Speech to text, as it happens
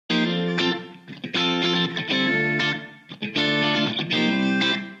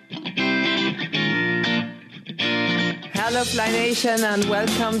Hello Fly Nation and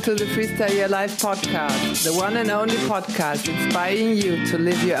welcome to the Freestyle Your Life podcast, the one and only podcast inspiring you to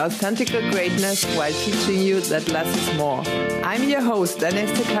live your authentic greatness while teaching you that less is more. I'm your host,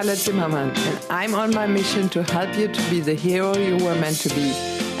 Annette Kaller-Zimmermann, and I'm on my mission to help you to be the hero you were meant to be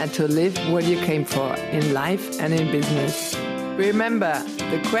and to live what you came for in life and in business. Remember,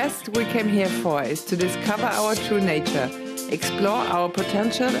 the quest we came here for is to discover our true nature, explore our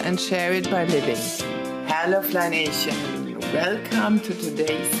potential and share it by living. Hello Fly Nation, welcome to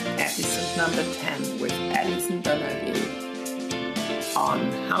today's episode number 10 with Alison Donaghy on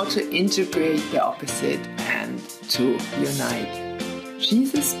how to integrate the opposite and to unite.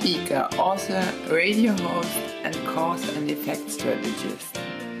 She's a speaker, author, radio host and cause and effect strategist.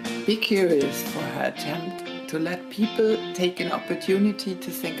 Be curious for her attempt to let people take an opportunity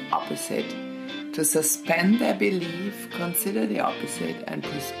to think opposite, to suspend their belief, consider the opposite and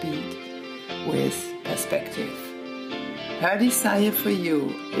proceed with perspective. Her desire for you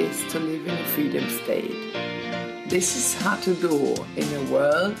is to live in a freedom state. This is hard to do in a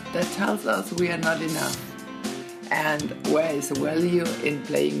world that tells us we are not enough and where is the value in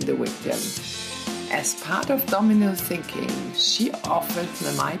playing the victim. As part of Domino Thinking, she offers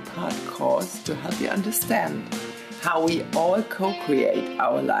the My Part course to help you understand how we all co-create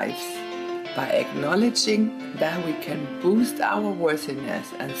our lives by acknowledging that we can boost our worthiness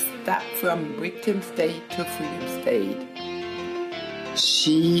and step from victim state to freedom state.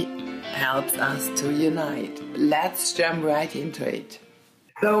 She helps us to unite. Let's jump right into it.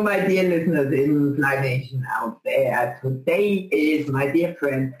 So my dear listeners in Fly Nation out there, today is my dear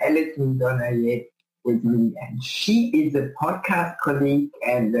friend Alison Donaghy with me, and she is a podcast colleague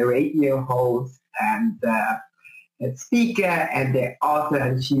and a radio host and a speaker and the author,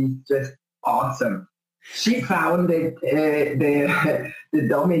 and she's just awesome. She founded the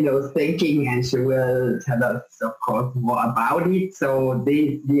Domino Thinking, and she will tell us, of course, more about it. So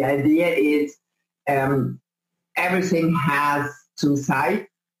the idea is everything has two sides,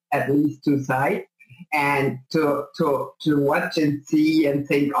 at least two sides, and to watch and see and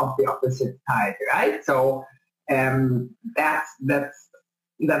think of the opposite side, right? So that's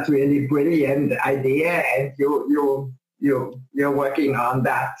really brilliant idea, and you're working on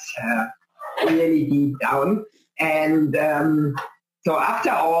that really deep down. And so after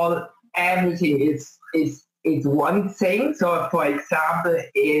all, everything is one thing. So for example,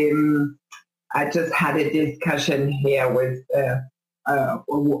 I just had a discussion here with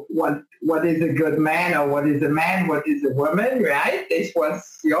what is a good man, or what is a man, what is a woman, right? This was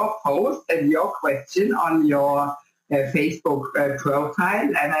your post and your question on your Facebook profile,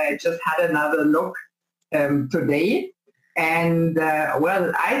 and I just had another look today. And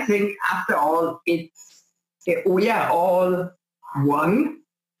well, I think after all, we are all one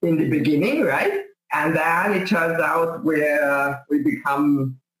in the beginning, right? And then it turns out we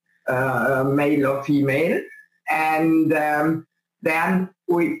become male or female, and then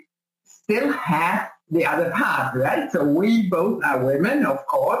we still have the other part, right? So we both are women, of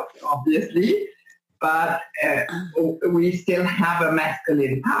course, obviously, but we still have a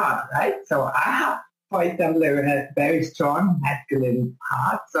masculine part, right? So I have, for example, a very strong masculine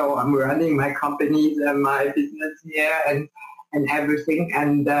part. So I'm running my companies and my business here and everything.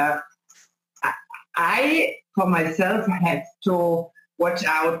 And I, for myself, had to watch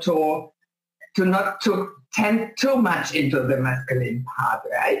out to not to tend too much into the masculine part,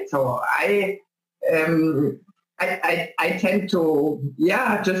 right? So I tend to,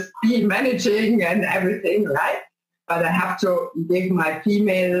 just be managing and everything, right? But I have to give my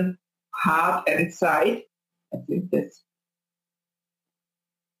female heart and side. I think that's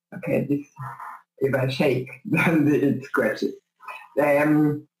okay. This, if I shake, then it scratches.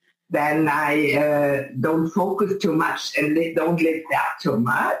 Then I don't focus too much and don't lift that too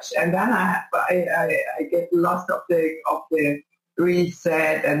much, and then I get lost of the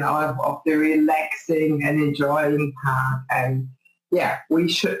reset and of the relaxing and enjoying part. And we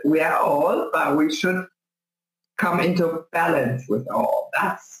are all, but we should come into balance with all.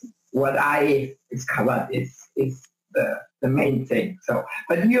 That's what I discovered is the main thing. So,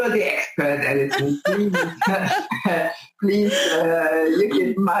 but you're the expert, and please, you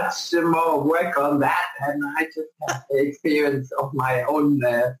get much more work on that, and I just have the experience of my own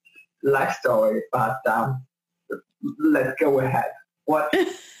life story. But let's go ahead. What?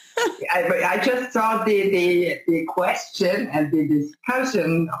 I just saw the question and the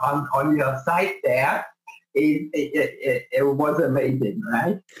discussion on your site there. It was amazing,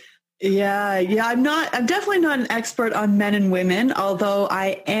 right? Yeah. I'm definitely not an expert on men and women, although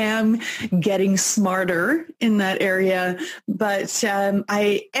I am getting smarter in that area. But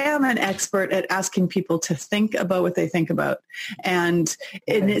I am an expert at asking people to think about what they think about. And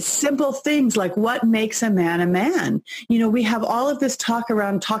it's simple things like what makes a man a man. We have all of this talk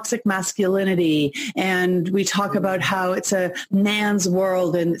around toxic masculinity, and we talk about how it's a man's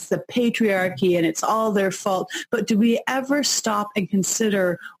world and it's the patriarchy and it's all their fault. But do we ever stop and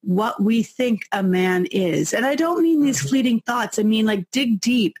consider what we think a man is? And I don't mean these fleeting thoughts. I mean, like, dig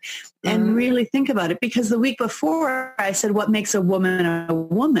deep and really think about it. Because the week before I said, what makes a woman a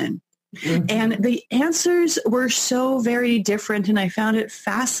woman? And the answers were so very different, and I found it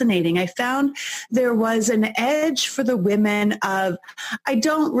fascinating. I found there was an edge for the women of, I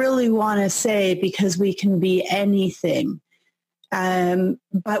don't really want to say because we can be anything.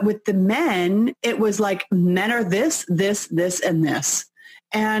 But with the men, it was like, men are this, this, this, and this.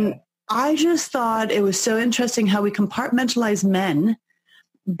 And I just thought it was so interesting how we compartmentalize men,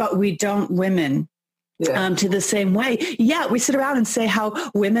 but we don't women to the same way. Yeah, we sit around and say how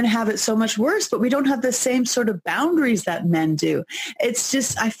women have it so much worse, but we don't have the same sort of boundaries that men do. It's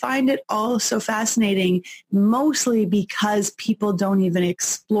just, I find it all so fascinating, mostly because people don't even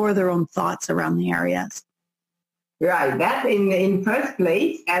explore their own thoughts around the areas. Right, that in first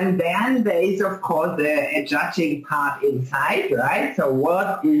place, and then there is, of course, a judging part inside, right? So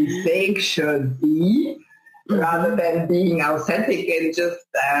what we think should be, rather than being authentic and just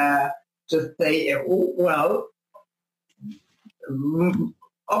say, oh, well,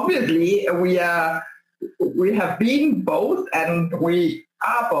 obviously we have been both, and we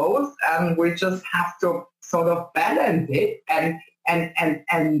are both, and we just have to sort of balance it and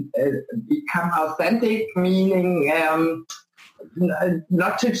become authentic, meaning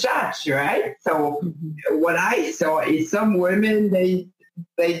not to judge, right? So what I saw is some women, they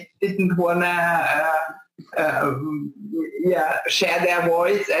didn't want to share their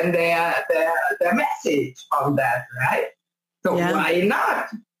voice and their message on that, right? So why not?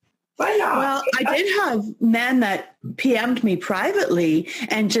 Why not? Well, I did have men that PM'd me privately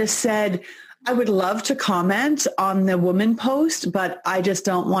and just said, I would love to comment on the woman post, but I just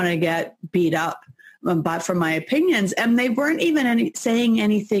don't want to get beat up for my opinions. And they weren't even saying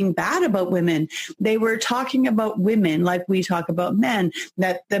anything bad about women. They were talking about women like we talk about men,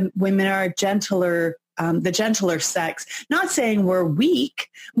 that the women are gentler, the gentler sex. Not saying we're weak,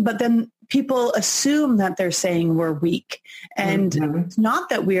 but then people assume that they're saying we're weak. And it's not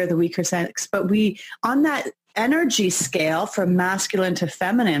that we are the weaker sex, but we, on that energy scale from masculine to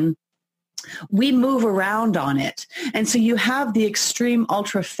feminine, we move around on it. And so you have the extreme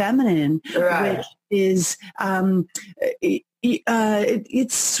ultra feminine, which is,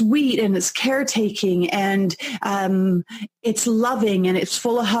 it's sweet and it's caretaking and it's loving and it's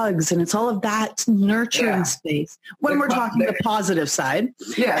full of hugs and it's all of that nurturing space when we're talking the positive side.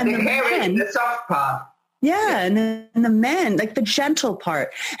 Yeah, and the soft part. Yeah, and then the men, like the gentle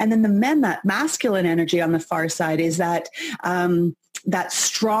part. And then the men, that masculine energy on the far side is that that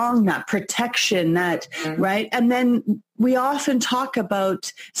strong, that protection, that, right? And then we often talk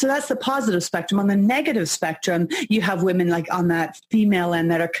about, so that's the positive spectrum. On the negative spectrum, you have women like on that female end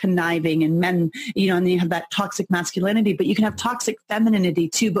that are conniving, and men, and then you have that toxic masculinity, but you can have toxic femininity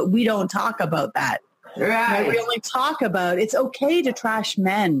too, but we don't talk about that. Right? We only talk about, it's okay to trash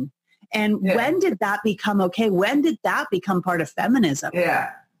men. And when did that become okay? When did that become part of feminism?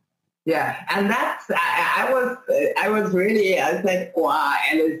 Yeah, and that's, I was like, wow,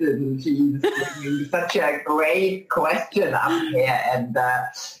 Alison, she's such a great question up here. And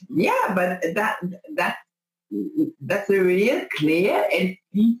but that's a real clear and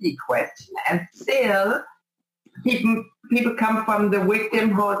easy question. And still, people come from the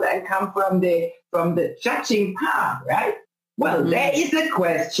victimhood and come from the judging part, right? Well, there is a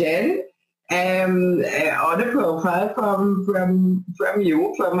question on the profile from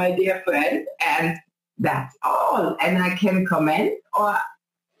you, from my dear friend, and that's all. And I can comment, or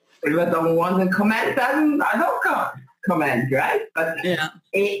if I don't want to comment, then I don't comment, right? But there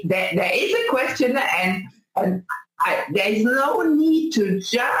is a question, and there is no need to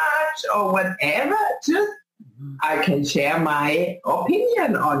judge or whatever. Just I can share my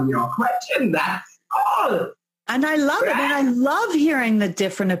opinion on your question. That's all. And I love it. And I love hearing the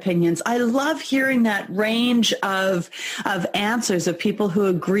different opinions. I love hearing that range of answers of people who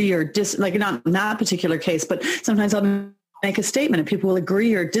agree or like not in that particular case, but sometimes I'll make a statement and people will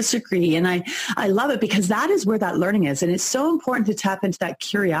agree or disagree. And I love it because that is where that learning is. And it's so important to tap into that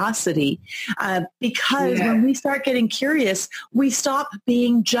curiosity because when we start getting curious, we stop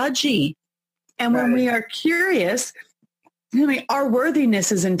being judgy. And when we are curious, our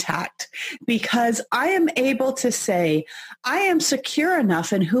worthiness is intact because I am able to say, I am secure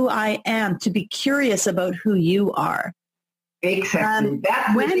enough in who I am to be curious about who you are. Exactly.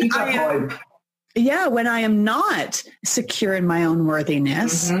 That's the deeper point. Yeah, when I am not secure in my own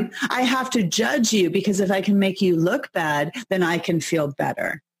worthiness, I have to judge you because if I can make you look bad, then I can feel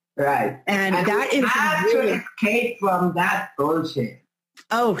better. Right. And that is have really... to escape from that bullshit.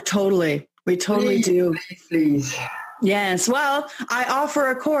 Oh, totally. We totally do. Please. Yes. Well, I offer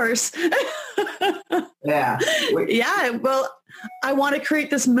a course. Yeah. Yeah. Well, I want to create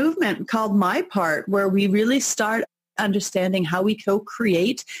this movement called My Part, where we really start understanding how we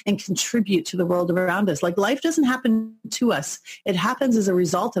co-create and contribute to the world around us. Like life doesn't happen to us. It happens as a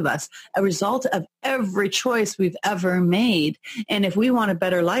result of us, a result of every choice we've ever made. And if we want a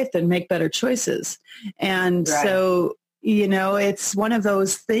better life, then make better choices. And so, it's one of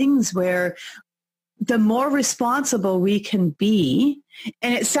those things where the more responsible we can be,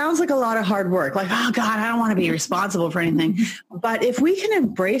 and it sounds like a lot of hard work, like, oh God, I don't want to be responsible for anything. But if we can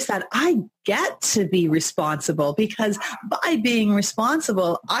embrace that, I get to be responsible because by being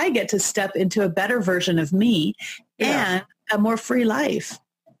responsible, I get to step into a better version of me and a more free life.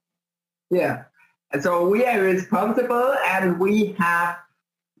 Yeah. And so we are responsible and we have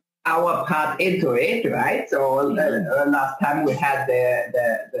our part into it, right? So last time we had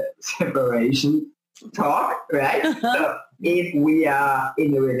the separation talk, right? So if we are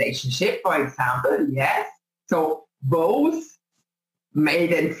in a relationship, for example, yes. So both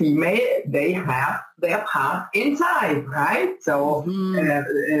male and female, they have their part inside, right? So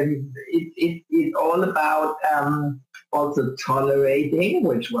it's all about also tolerating,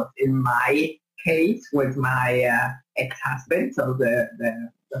 which was in my case with my ex-husband, so the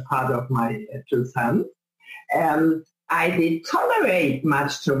part of my two sons. I did tolerate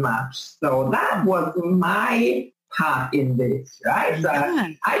much too much. So that was my part in this, right? So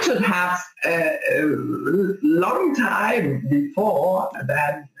I should have a long time before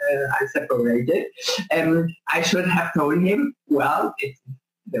that I separated. I should have told him, well, it's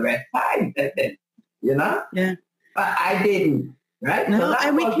the red time, Yeah. But I didn't. Right? No, so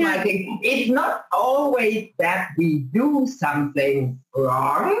that was my thing. It's not always that we do something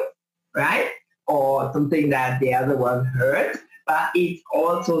wrong, right? Or something that the other one hurt, but it's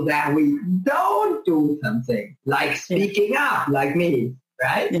also that we don't do something, like speaking up, like me,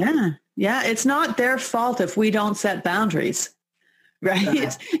 right? Yeah. It's not their fault if we don't set boundaries,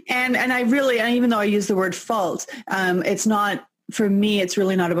 right? And I really, and even though I use the word fault, it's not, for me, it's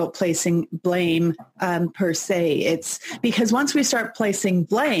really not about placing blame per se. It's because once we start placing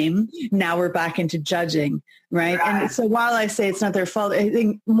blame, now we're back into judging, right? And so while I say it's not their fault, I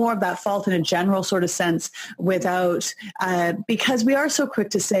think more of that fault in a general sort of sense without, because we are so quick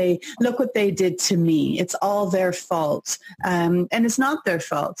to say, look what they did to me. It's all their fault. And it's not their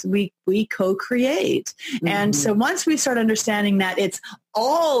fault. We co-create. And so once we start understanding that it's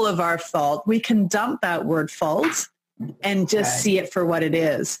all of our fault, we can dump that word fault and just see it for what it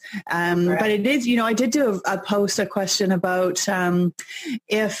is. But it is, I did do a question about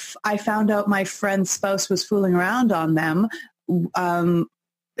if I found out my friend's spouse was fooling around on them,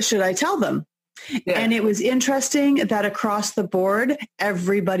 should I tell them? Yeah. And it was interesting that across the board,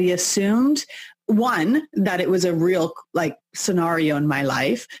 everybody assumed, one, that it was a real scenario in my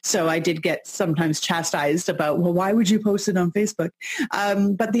life. So I did get sometimes chastised about, well, why would you post it on Facebook?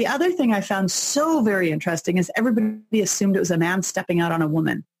 But the other thing I found so very interesting is everybody assumed it was a man stepping out on a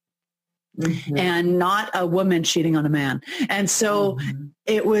woman and not a woman cheating on a man. And so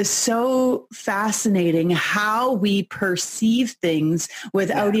it was so fascinating how we perceive things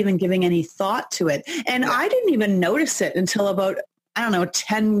without even giving any thought to it. And I didn't even notice it until about,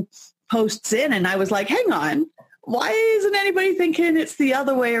 10 posts in, and I was like, hang on, why isn't anybody thinking it's the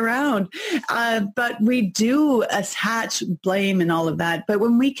other way around? But we do attach blame and all of that. But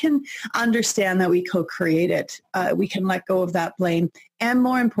when we can understand that we co-create it, we can let go of that blame and,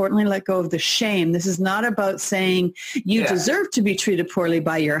 more importantly, let go of the shame. This is not about saying you deserve to be treated poorly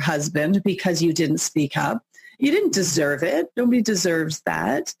by your husband because you didn't speak up. You didn't deserve it. Nobody deserves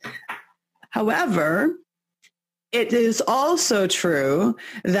that. However, it is also true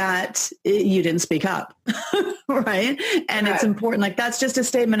that you didn't speak up, right? And it's important. That's just a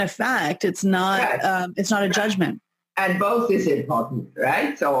statement of fact. It's not. It's not a judgment. And both is important,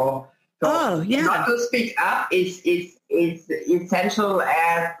 right? So not to speak up is essential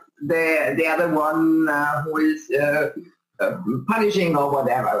as the other one who is punishing or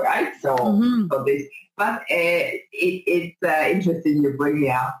whatever, right? So this. But it's interesting you bring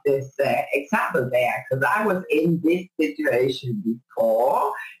out this example there, because I was in this situation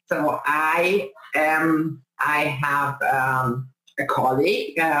before. So I have a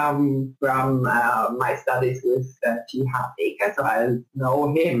colleague from my studies with T. Harv Eker, so I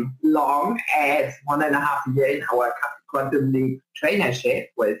know him long as 1.5 years in our Quantum Leap trainership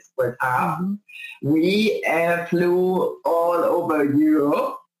with Harv. Mm-hmm. We flew all over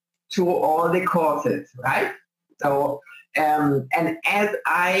Europe to all the courses, right? So, and as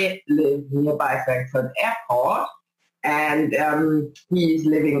I live nearby Frankfurt Airport, and he's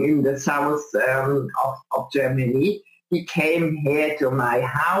living in the south of Germany, he came here to my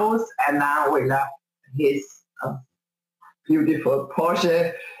house, and now we left his beautiful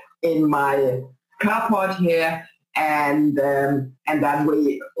Porsche in my carport here, and then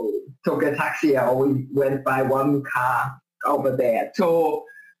we took a taxi, or we went by one car over there to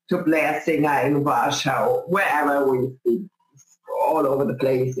Blair Singer in Warsaw, wherever we've been, all over the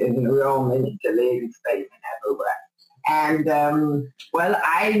place, in Rome, in Italy, in Spain, and everywhere. And, well,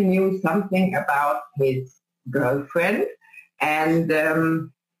 I knew something about his girlfriend, and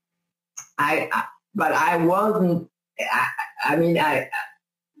but I wasn't,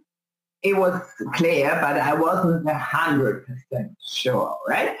 it was clear, but I wasn't 100% sure,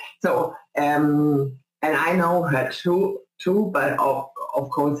 right? So, and I know her too, but of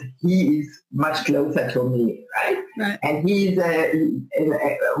course he is much closer to me, right? And he's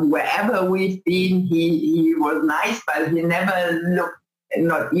wherever we've been, he was nice, but he never looked,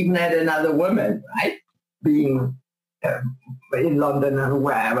 not even at another woman, right? Being in London and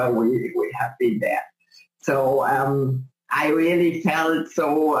wherever we have been there. So I really felt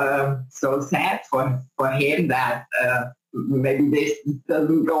so sad for him that maybe this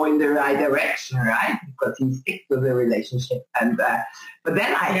doesn't go in the right direction, right? Because he sticks to the relationship. And but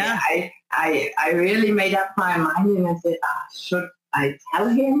then I really made up my mind, and I said, should I tell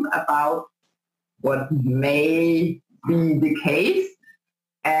him about what may be the case?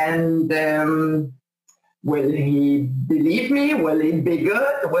 And will he believe me? Will it be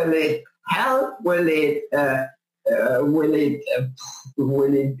good? Will it help? Will it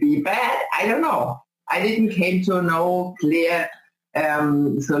be bad? I don't know. I didn't came to no clear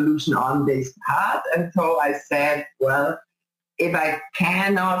solution on this part, and so I said, well, if I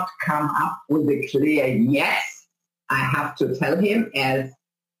cannot come up with a clear yes, I have to tell him as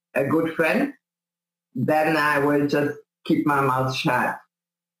a good friend, then I will just keep my mouth shut,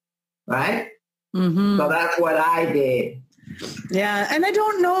 right? Mm-hmm. So that's what I did. Yeah, and I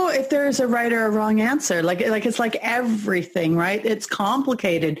don't know if there's a right or a wrong answer. Like it's like everything, right? It's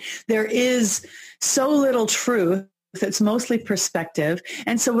complicated. There is so little truth. It's mostly perspective.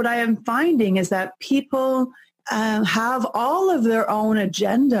 And so what I am finding is that people have all of their own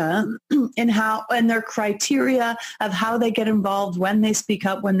agenda and their criteria of how they get involved, when they speak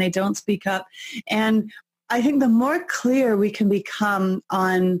up, when they don't speak up. And I think the more clear we can become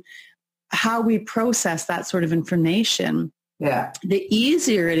on how we process that sort of information, the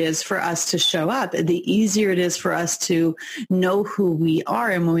easier it is for us to show up, the easier it is for us to know who we are.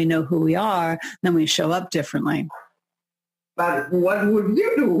 And when we know who we are, then we show up differently. But what would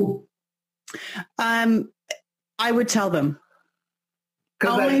you do? I would tell them.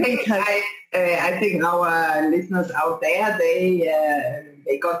 I think our listeners out there,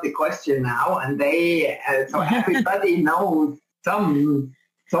 they got the question now, and so everybody knows some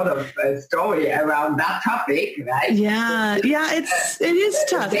sort of story around that topic, right? Yeah, it is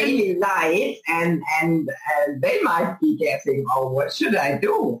tough. Daily life, and they might be guessing, what should I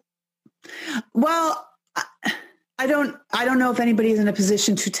do? Well, I don't know if anybody's in a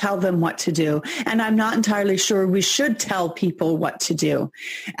position to tell them what to do. And I'm not entirely sure we should tell people what to do.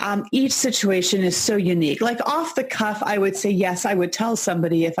 Each situation is so unique. Like off the cuff, I would say, yes, I would tell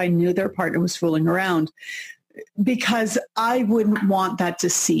somebody if I knew their partner was fooling around, because I wouldn't want that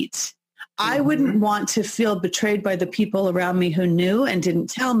deceit. I wouldn't want to feel betrayed by the people around me who knew and didn't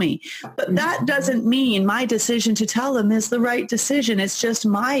tell me. But that doesn't mean my decision to tell them is the right decision. It's just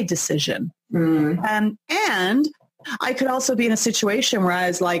my decision. And I could also be in a situation where I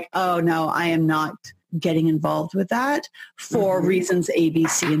was like, oh, no, I am not getting involved with that for reasons A, B,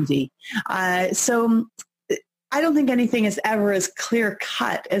 C, and D. So I don't think anything is ever as clear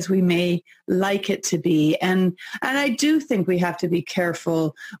cut as we may like it to be. And I do think we have to be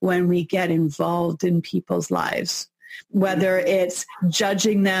careful when we get involved in people's lives, whether it's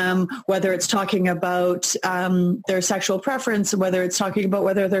judging them, whether it's talking about their sexual preference, whether it's talking about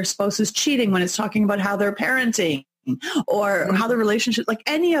whether their spouse is cheating, when it's talking about how they're parenting or how the relationship, like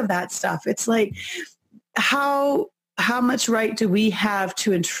any of that stuff. It's like, how how much right do we have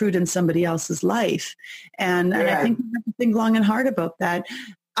to intrude in somebody else's life? And I think we have to think long and hard about that,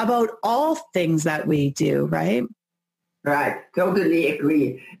 about all things that we do, right? Right, totally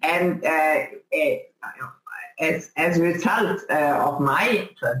agree. And as a result of my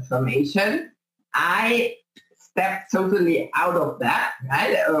transformation, I stepped totally out of that,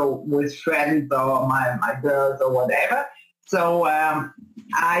 right, with friends or my girls or whatever. So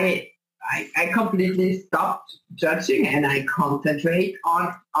I completely stopped judging and I concentrate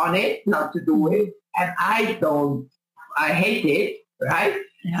on it, not to do it. And I hate it, right?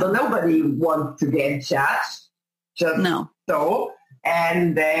 Yeah. So nobody wants to get judged, just so.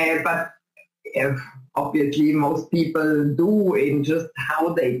 And but obviously most people do in just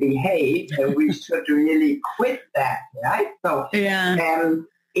how they behave, and we should really quit that, right? So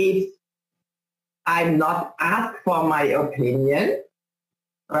if I'm not asked for my opinion,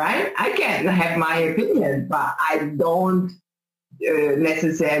 right, I can have my opinion, but I don't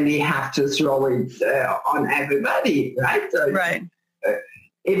necessarily have to throw it on everybody, right? So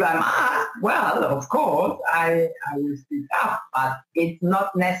if I'm asked, well, of course, I will speak up, but it's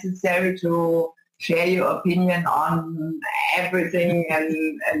not necessary to share your opinion on everything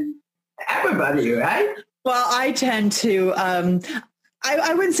and everybody, right? Well, I tend to,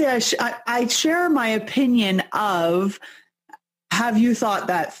 I wouldn't say I share my opinion of, have you thought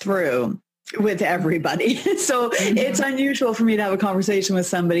that through with everybody? So it's unusual for me to have a conversation with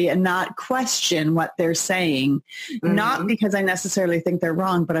somebody and not question what they're saying, not because I necessarily think they're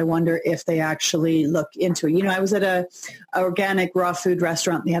wrong, but I wonder if they actually look into it. You know, I was at a organic raw food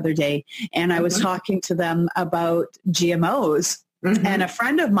restaurant the other day, and I was talking to them about GMOs, and a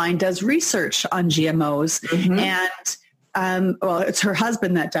friend of mine does research on GMOs, and well, it's her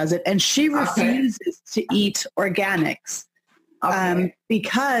husband that does it, and she refuses to eat organics.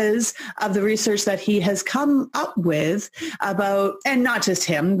 Because of the research that he has come up with about, and not just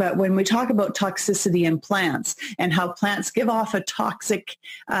him, but when we talk about toxicity in plants and how plants give off a toxic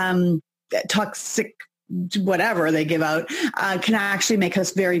whatever they give out, can actually make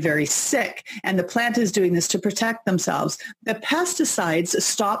us very, very sick. And the plant is doing this to protect themselves. The pesticides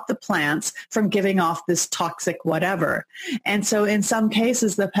stop the plants from giving off this toxic whatever. And so in some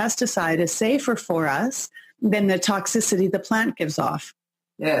cases, the pesticide is safer for us than the toxicity the plant gives off.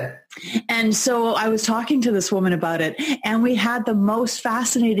 Yeah. And so I was talking to this woman about it, and we had the most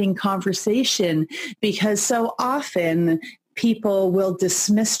fascinating conversation, because so often people will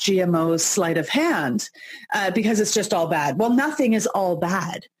dismiss GMOs sleight of hand because it's just all bad. Well, nothing is all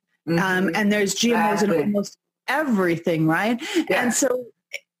bad. And there's GMOs in almost everything, right? Yeah. And so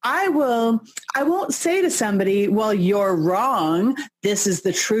I won't say to somebody, well, you're wrong. This is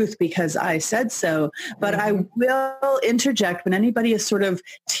the truth because I said so. But I will interject when anybody is sort of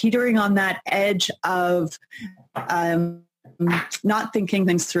teetering on that edge of not thinking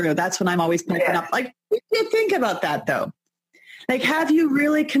things through. That's when I'm always picking up, like, think about that though. Like, have you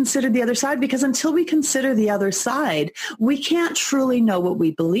really considered the other side? Because until we consider the other side, we can't truly know what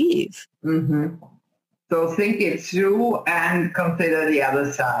we believe. So think it through and consider the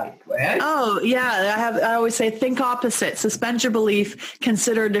other side, right? Oh, yeah. I always say think opposite. Suspend your belief,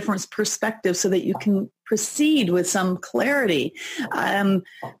 consider a different perspective so that you can proceed with some clarity.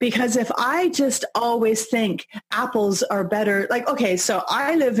 Because if I just always think apples are better, like, okay, so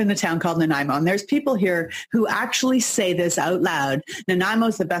I live in a town called Nanaimo, and there's people here who actually say this out loud. Nanaimo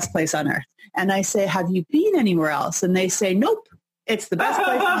is the best place on earth. And I say, have you been anywhere else? And they say, nope. It's the best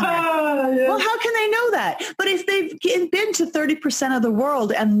place on earth. Well, how can they know that? But if they've been to 30% of the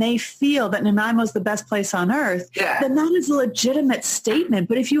world and they feel that Nanaimo is the best place on earth, then that is a legitimate statement.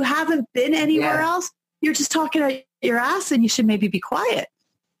 But if you haven't been anywhere else, you're just talking out your ass, and you should maybe be quiet.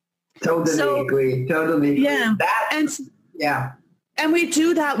 Totally agree. Totally. Yeah. And we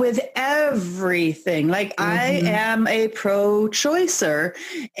do that with everything. Like, I am a pro-choicer.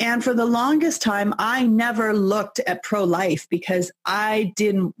 And for the longest time, I never looked at pro-life because I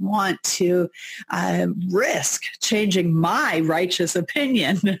didn't want to risk changing my righteous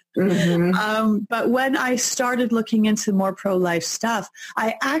opinion. But when I started looking into more pro-life stuff,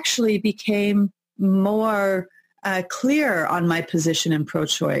 I actually became more clear on my position in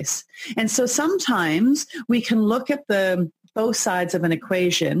pro-choice. And so sometimes we can look at both sides of an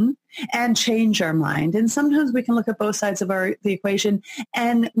equation and change our mind. And sometimes we can look at both sides of the equation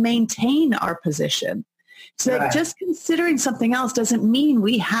and maintain our position. So just considering something else doesn't mean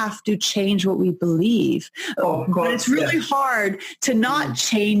we have to change what we believe. But it's really hard to not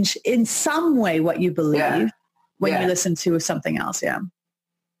change in some way what you believe when you listen to something else.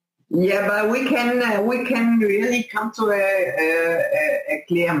 Yeah, but we can really come to a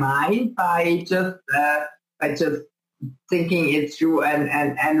clear mind by just thinking it through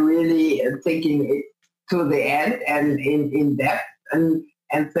and really thinking it to the end and in depth and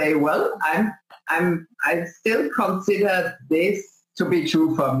say, well, I still consider this to be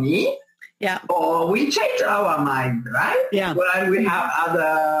true for me. Yeah. Or we change our mind, right? Yeah. When we have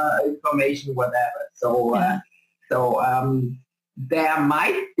other information, whatever. So, there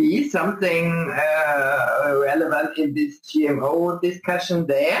might be something relevant in this GMO discussion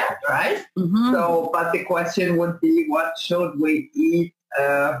there, right? Mm-hmm. So, but the question would be, what should we eat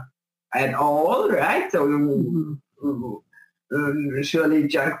at all, right? So, surely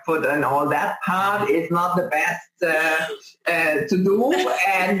junk food and all that part is not the best to do.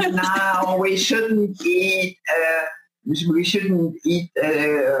 And now we shouldn't eat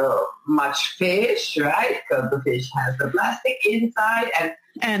much fish, right? Because the fish has the plastic inside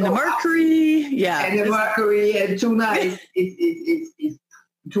and the mercury, and the mercury, and tuna is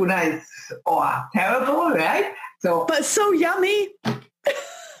terrible, right? So, but so yummy.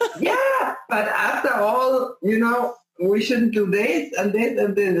 Yeah, but after all, we shouldn't do this and this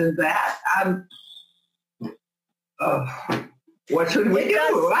and this and that. What should we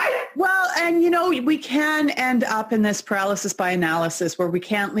do, right? Well, and we can end up in this paralysis by analysis where we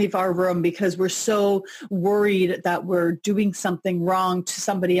can't leave our room because we're so worried that we're doing something wrong to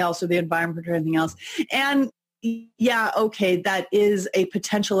somebody else or the environment or anything else. And yeah, okay, that is a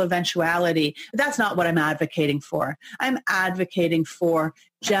potential eventuality. But that's not what I'm advocating for. I'm advocating for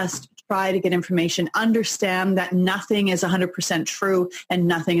just try to get information, understand that nothing is 100% true and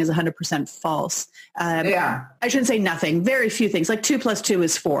nothing is 100% false. I shouldn't say nothing, very few things, like 2 + 2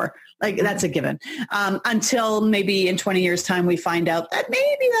 is 4. Like that's a given. Until maybe in 20 years' time, we find out that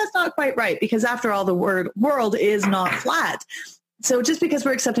maybe that's not quite right because after all, the world is not flat. So just because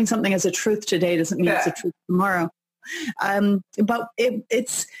we're accepting something as a truth today doesn't mean it's a truth tomorrow. But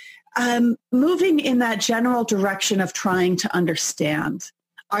it's moving in that general direction of trying to understand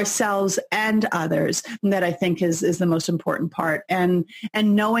ourselves and others that I think is the most important part. And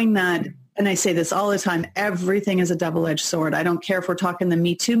knowing that, and I say this all the time, everything is a double-edged sword. I don't care if we're talking the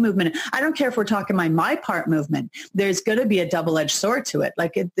Me Too movement. I don't care if we're talking my part movement. There's going to be a double-edged sword to it.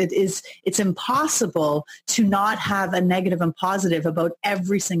 Like it's impossible to not have a negative and positive about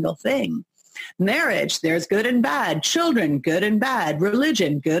every single thing. Marriage, there's good and bad. Children, good and bad.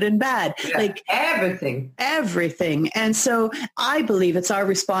 Religion, good and bad. Yeah, like everything. And so I believe it's our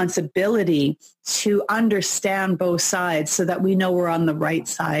responsibility to understand both sides so that we know we're on the right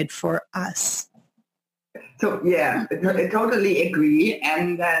side for us. So yeah, I totally agree.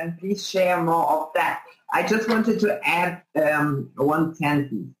 And then please share more of that. I just wanted to add one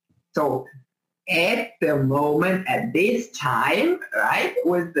sentence. So at the moment, at this time, right,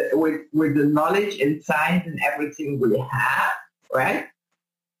 with the knowledge and science and everything we have, right,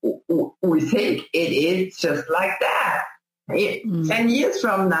 we think it is just like that. 10 years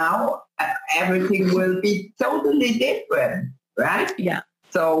from now, everything will be totally different, right? Yeah.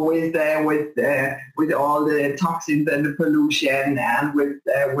 So with all the toxins and the pollution and with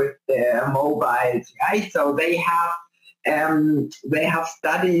the mobiles, right? So they have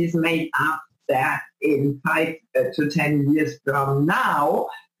studies made up that in 5 to 10 years from now,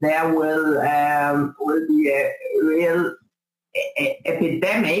 there will be a real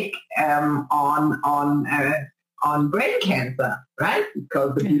epidemic on brain cancer, right?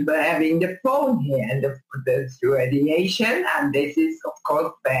 Because the people are having the phone here and the radiation, and this is of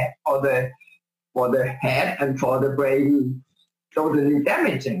course bad for the head and for the brain, totally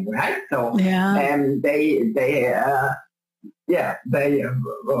damaging, right? So they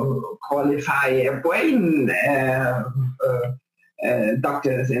qualify brain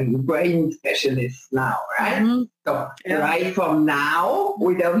doctors and brain specialists now, right? Mm-hmm. So right from now,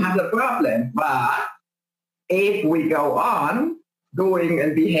 we don't have the problem. But if we go on doing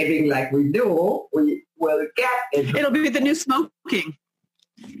and behaving like we do, we will get it. It'll be the new smoking.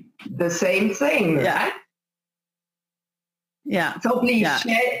 The same thing, right? Yeah. So please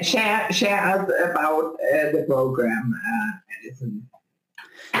share us about the program, Alison.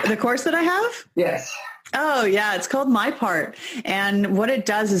 The course that I have? Yes. Oh, yeah. It's called My Part. And what it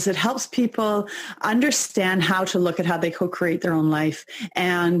does is it helps people understand how to look at how they co-create their own life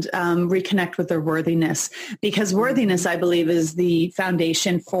and reconnect with their worthiness. Because worthiness, I believe, is the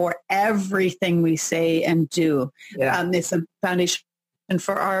foundation for everything we say and do. Yeah. It's a foundation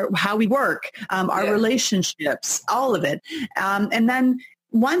for how we work, our relationships, all of it. And then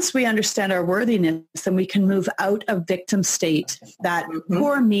once we understand our worthiness, then we can move out of victim state that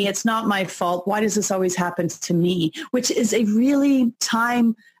poor me, it's not my fault. Why does this always happen to me? Which is a really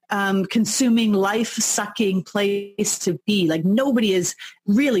time consuming, life-sucking place to be. Like nobody is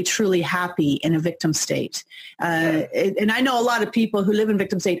really, truly happy in a victim state. And I know a lot of people who live in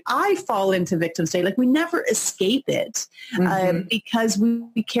victim state. I fall into victim state. Like we never escape it because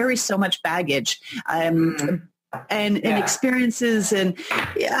we carry so much baggage and experiences. And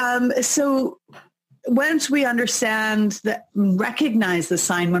so once we understand that, recognize the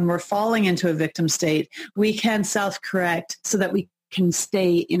sign when we're falling into a victim state, we can self-correct so that we can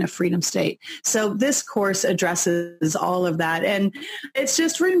stay in a freedom state. So this course addresses all of that. And it's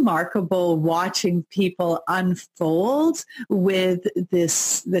just remarkable watching people unfold with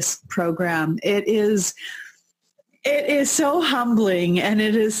this program. It is so humbling, and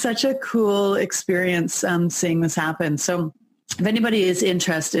it is such a cool experience seeing this happen. So if anybody is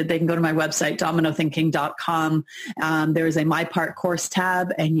interested, they can go to my website, dominothinking.com. There is a My Part course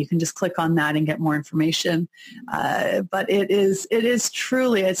tab, and you can just click on that and get more information. But it is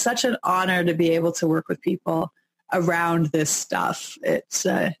truly, it's such an honor to be able to work with people around this stuff. It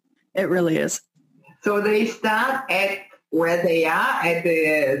really is. So they start at where they are at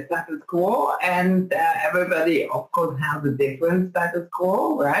the status quo, and everybody, of course, has a different status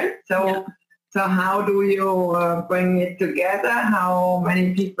quo, right? So how do you bring it together? How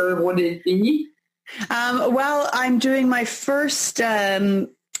many people would it be? Well, I'm doing my first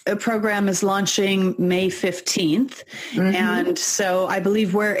program is launching May 15th. And so I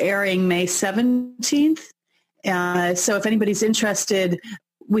believe we're airing May 17th. So if anybody's interested,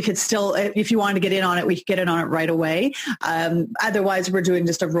 we could still, if you wanted to get in on it, we could get in on it right away. Otherwise, we're doing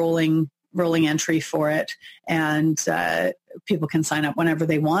just a rolling entry for it. And people can sign up whenever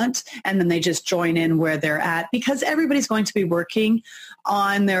they want, and then they just join in where they're at, because everybody's going to be working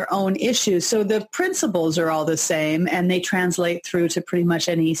on their own issues. So the principles are all the same, and they translate through to pretty much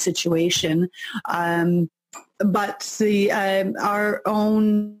any situation. But our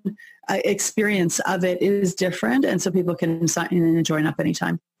own experience of it is different, and so people can sign in and join up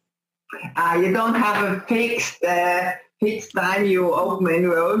anytime. You don't have a fixed time you open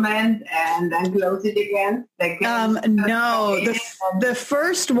enrollment and then close it again? No, the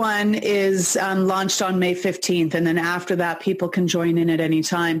first one is launched on May 15th, and then after that, people can join in at any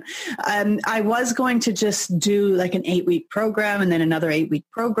time. I was going to just do like an 8-week program and then another 8-week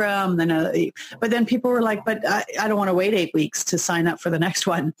program, but then people were like, but I don't want to wait 8 weeks to sign up for the next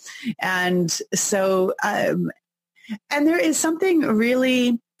one. And so, and there is something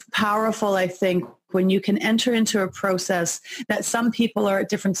really powerful, I think, when you can enter into a process that some people are at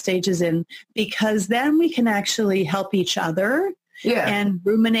different stages in, because then we can actually help each other and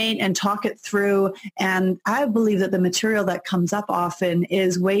ruminate and talk it through. And I believe that the material that comes up often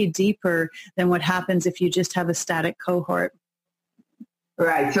is way deeper than what happens if you just have a static cohort.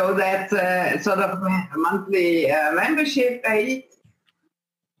 Right. So that's sort of a monthly membership base.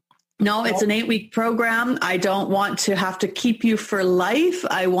 No, it's an 8-week program. I don't want to have to keep you for life.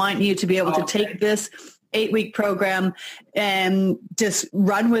 I want you to be able to take this 8-week program and just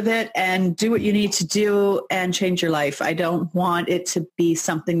run with it and do what you need to do and change your life. I don't want it to be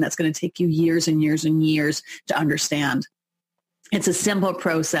something that's going to take you years and years and years to understand. It's a simple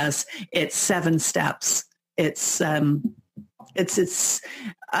process. It's 7 steps. It's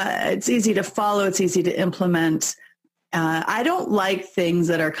easy to follow. It's easy to implement. I don't like things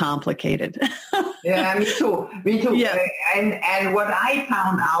that are complicated. Yeah, me too. Yeah. And what I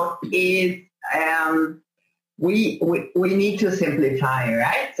found out is we need to simplify,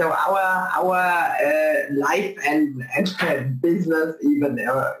 right? So our life and business even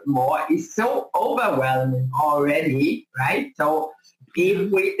more is so overwhelming already, right? So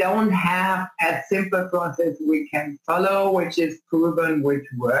if we don't have a simple process we can follow, which is proven, which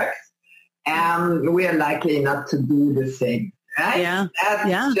works, we are likely not to do the same, right? Yeah.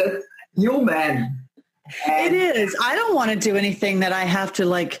 That's just human. It is. I don't want to do anything that I have to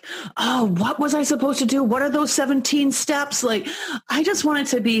what was I supposed to do? What are those 17 steps? I just want it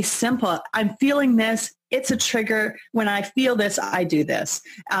to be simple. I'm feeling this. It's a trigger. When I feel this, I do this.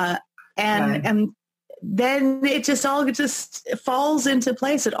 And then it just all falls into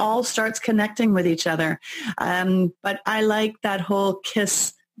place. It all starts connecting with each other. But I like that whole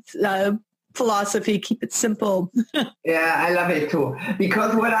KISS philosophy, keep it simple. Yeah, I love it too.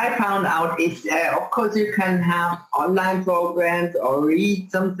 Because what I found out is, of course, you can have online programs or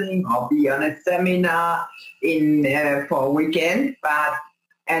read something or be on a seminar for a weekend,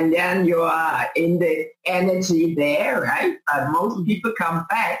 and then you are in the energy there, right? But most people come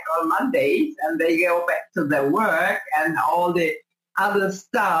back on Mondays and they go back to their work, and all the other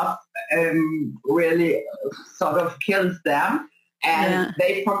stuff really sort of kills them. And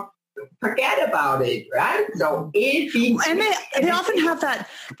they forget about it, right? So ABC. And they often have that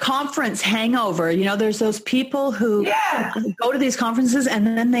conference hangover. You know, there's those people who go to these conferences and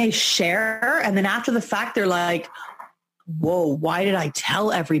then they share. And then after the fact, they're like, whoa, why did I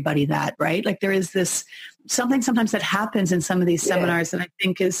tell everybody that, right? Like there is this something sometimes that happens in some of these seminars that I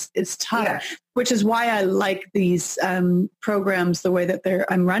think is tough, which is why I like these programs the way that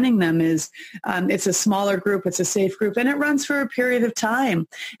I'm running them is it's a smaller group, it's a safe group, and it runs for a period of time.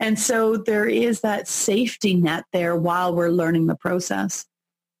 And so there is that safety net there while we're learning the process.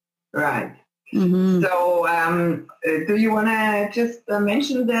 Right. Mm-hmm. So do you want to just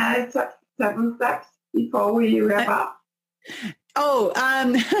mention the 7 steps before we wrap up? Well,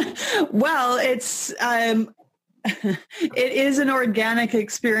 it's, it is an organic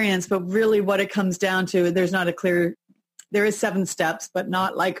experience, but really what it comes down to, there is 7 steps, but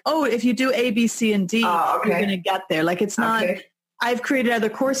not like, if you do A, B, C, and D, you're going to get there. Like it's not, I've created other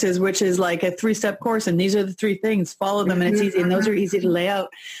courses, which is like a 3-step course. And these are the 3 things, follow them. And it's easy. And those are easy to lay out.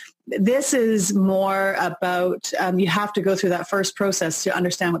 This is more about, you have to go through that first process to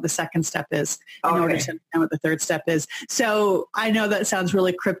understand what the second step is in order to understand what the third step is. So I know that sounds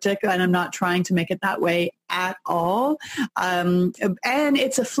really cryptic and I'm not trying to make it that way at all. And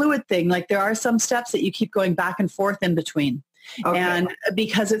it's a fluid thing. Like there are some steps that you keep going back and forth in between. And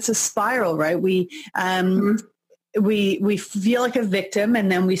because it's a spiral, right? We feel like a victim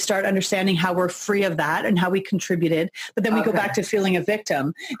and then we start understanding how we're free of that and how we contributed, but then we go back to feeling a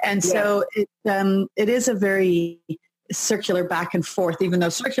victim. And so it is a very circular back and forth, even though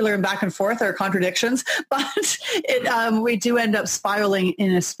circular and back and forth are contradictions, but we do end up spiraling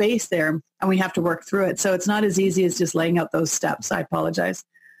in a space there and we have to work through it. So it's not as easy as just laying out those steps. I apologize.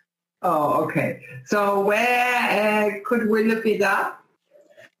 Oh, okay. So where could we look it up?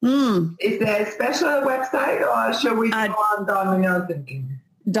 Is there a special website or should we go on Domino Thinking?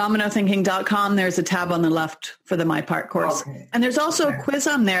 DominoThinking.com. There's a tab on the left for the My Part course. And there's also a quiz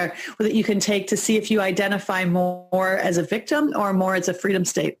on there that you can take to see if you identify more as a victim or more as a freedom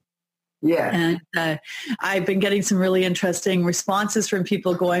state. Yeah. And I've been getting some really interesting responses from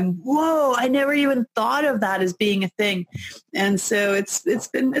people going, whoa, I never even thought of that as being a thing. And so it's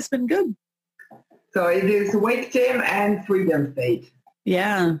been good. So it is victim and freedom state.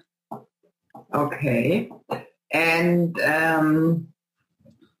 Yeah. Okay. And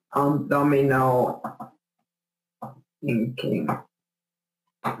on Domino Thinking,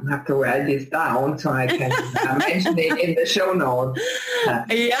 I have to write this down so I can mention it in the show notes.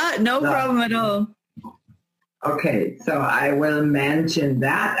 No problem at all. Okay, so I will mention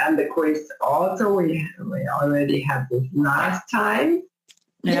that. And the quiz also, we already had this last time.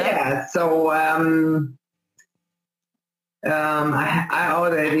 So I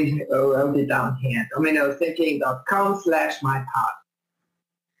already wrote it down here. DominoThinking.com/mypart.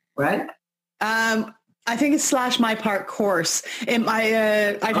 Right? I think it's /mypart course. I'd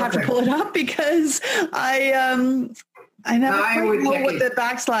have to pull it up because I never quite know what the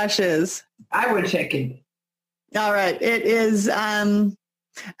backslash is. I will check it. All right. It is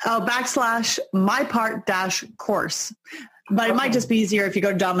 /mypart-course. But it might just be easier if you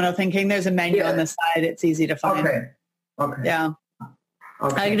go to Domino Thinking. There's a menu on the side. It's easy to find. Okay. Yeah.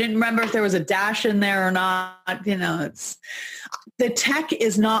 Okay. I didn't remember if there was a dash in there or not. You know, the tech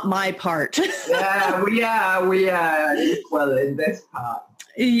is not my part. we are equal in this part.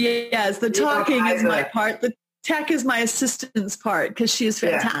 Yes, the talking is my part. The tech is my assistant's part because she is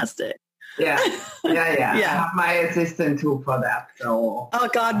fantastic. Yeah. I have my assistant too for that. So. Oh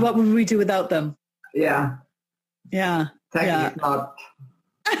God, what would we do without them? Yeah. Tech is not.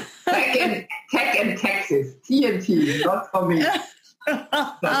 Tech and Texas. TNT, not for me. So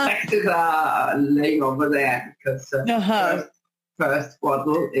taxes are laying over there because first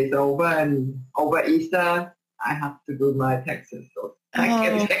bottle is over and over Easter I have to do my taxes. So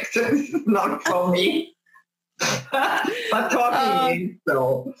and taxes is not for me. But talking is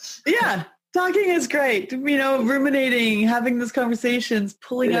so. Yeah, talking is great. You know, ruminating, having these conversations,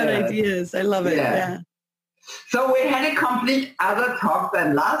 pulling out ideas. I love it. Yeah. So we had a complete other talk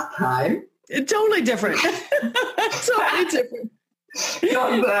than last time. Totally different. Totally different.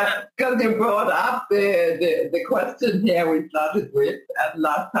 Because you brought up the question here we started with, and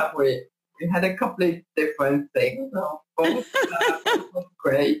last time we had a complete different thing. So both was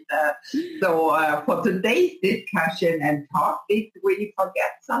great. So for today's discussion and talk, did we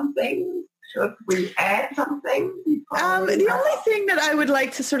forget something? Should we add something? The only thing that I would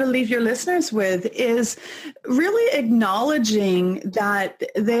like to sort of leave your listeners with is really acknowledging that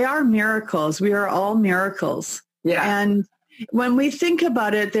they are miracles. We are all miracles. Yeah. And when we think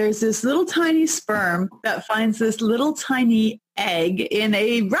about it, there's this little tiny sperm that finds this little tiny egg in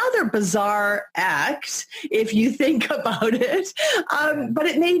a rather bizarre act, if you think about it. But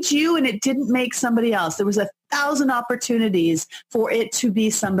it made you and it didn't make somebody else. There was 1,000 opportunities for it to be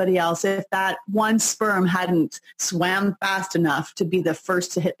somebody else if that one sperm hadn't swam fast enough to be the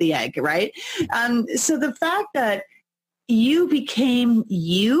first to hit the egg, right? So the fact that you became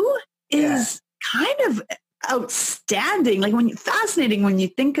you is kind of outstanding, fascinating when you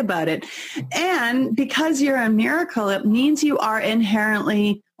think about it. And because you're a miracle, it means you are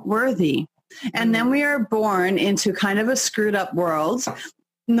inherently worthy. And then we are born into kind of a screwed up world.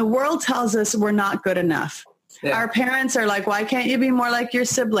 And the world tells us we're not good enough. Yeah. Our parents are like, why can't you be more like your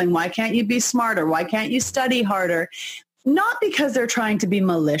sibling? Why can't you be smarter? Why can't you study harder? Not because they're trying to be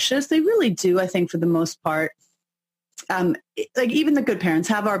malicious. They really do, I think, for the most part. Even the good parents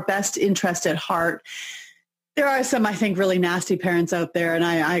have our best interest at heart. There are some, I think, really nasty parents out there, and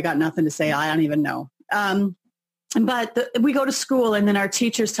I got nothing to say. I don't even know. But we go to school, and then our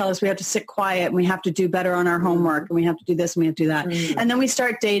teachers tell us we have to sit quiet, and we have to do better on our homework, and we have to do this, and we have to do that. Mm. And then we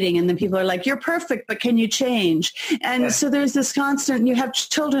start dating, and then people are like, you're perfect, but can you change? And so there's this constant, you have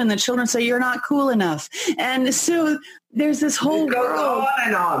children, and the children say, you're not cool enough. And so there's this whole world.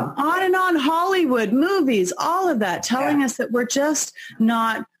 On and on, Hollywood, movies, all of that, telling us that we're just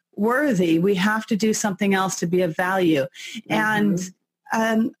not worthy. We have to do something else to be of value. Mm-hmm.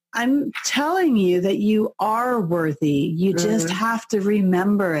 And I'm telling you that you are worthy. You just have to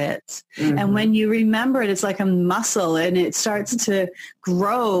remember it. Mm-hmm. And when you remember it, it's like a muscle, and it starts to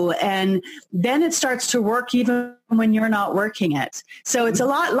grow, and then it starts to work even when you're not working it. So it's a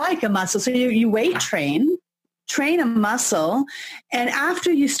lot like a muscle. So you weight train a muscle, and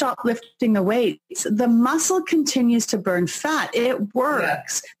after you stop lifting the weights, the muscle continues to burn fat. It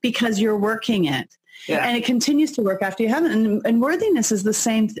works because you're working it. Yeah. And it continues to work after you have it. And worthiness is the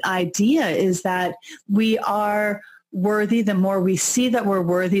same idea, is that we are worthy. The more we see that we're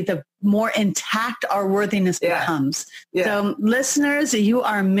worthy, the more intact our worthiness becomes. Yeah. So listeners, you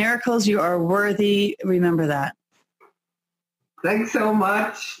are miracles. You are worthy. Remember that. Thanks so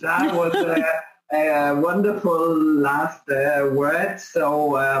much. That was a wonderful last word.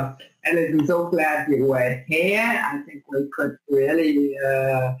 So, and I'm so glad you were here. I think we could really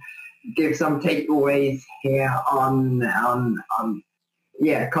give some takeaways here on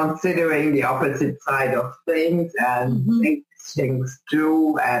considering the opposite side of things and think things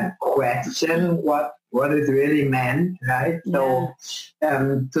through and question what is really meant, right? So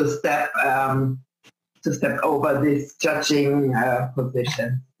to step over this judging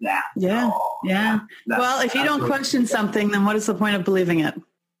position. Well, if you don't question something, then what is the point of believing it?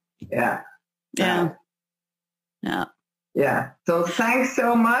 Yeah. So thanks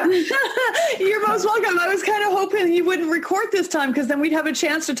so much. You're most welcome. I was kind of hoping you wouldn't record this time, because then we'd have a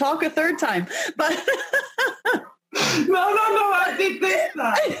chance to talk a third time. But No, I did this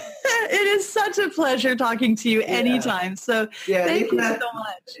time. It is such a pleasure talking to you anytime. So thank you so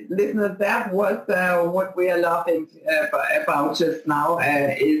much. Listeners, that was what we are laughing about just now.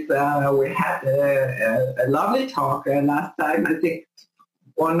 Is we had a lovely talk last time, I think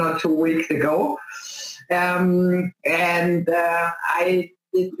 1 or 2 weeks ago. I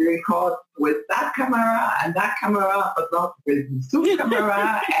did record with that camera and that camera, but not with the Zoom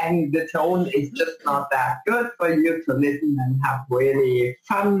camera, and the tone is just not that good for you to listen and have really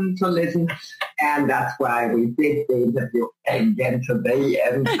fun to listen. And that's why we did the interview again today.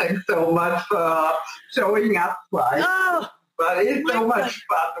 And thanks so much for showing up twice. Oh, but it's so much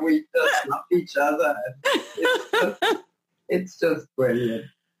fun. We just love each other. It's just brilliant.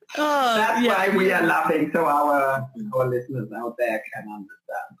 Oh, that's why we are laughing, so our listeners out there can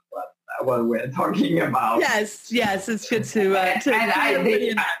understand what we're talking about. Yes, it's good to and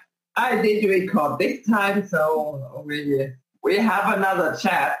I did record this time, so we have another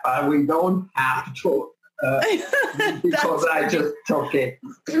chat, but we don't have to because I just took it.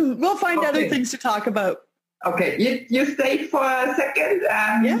 We'll find other things to talk about. Okay, you stayed for a second,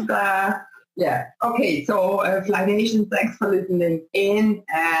 and okay, so Fly Nation, thanks for listening in,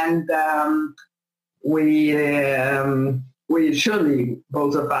 and we surely,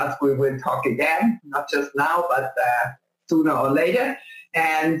 both of us, we will talk again, not just now, but sooner or later,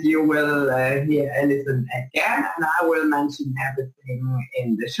 and you will hear Alison again, and I will mention everything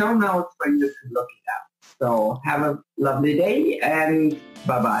in the show notes for you to look it up. So have a lovely day, and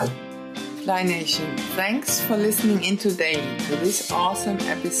bye-bye. Fly Nation, thanks for listening in today to this awesome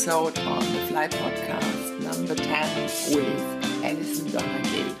episode on the Fly Podcast number 10 with Alison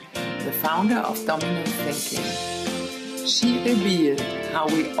Donaghey, the founder of Dominant Thinking. She revealed how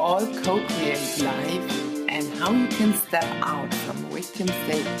we all co-create life and and how you can step out from victim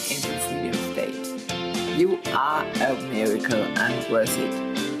state into freedom state. You are a miracle and worth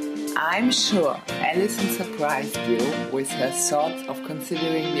it. I'm sure Alison surprised you with her thoughts of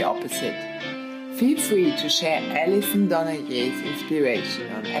considering the opposite. Feel free to share Alison Donayer's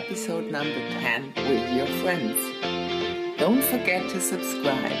inspiration on episode number 10 with your friends. Don't forget to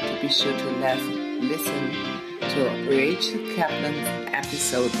subscribe to be sure to listen to Rachel Kaplan's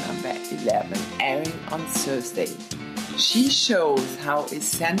episode number 11 airing on Thursday. She shows how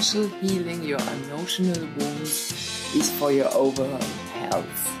essential healing your emotional wounds is for your overall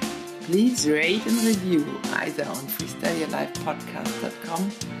health. Please rate and review either on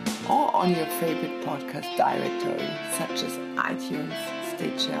freestyleyourlifepodcast.com or on your favorite podcast directory such as iTunes,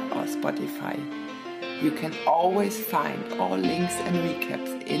 Stitcher or Spotify. You can always find all links and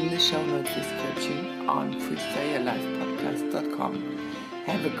recaps in the show notes description on freestyleyourlifepodcast.com.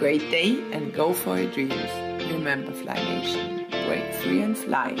 Have a great day and go for your dreams. Remember, Fly Nation, break free and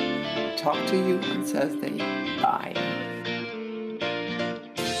fly. Talk to you on Thursday. Bye.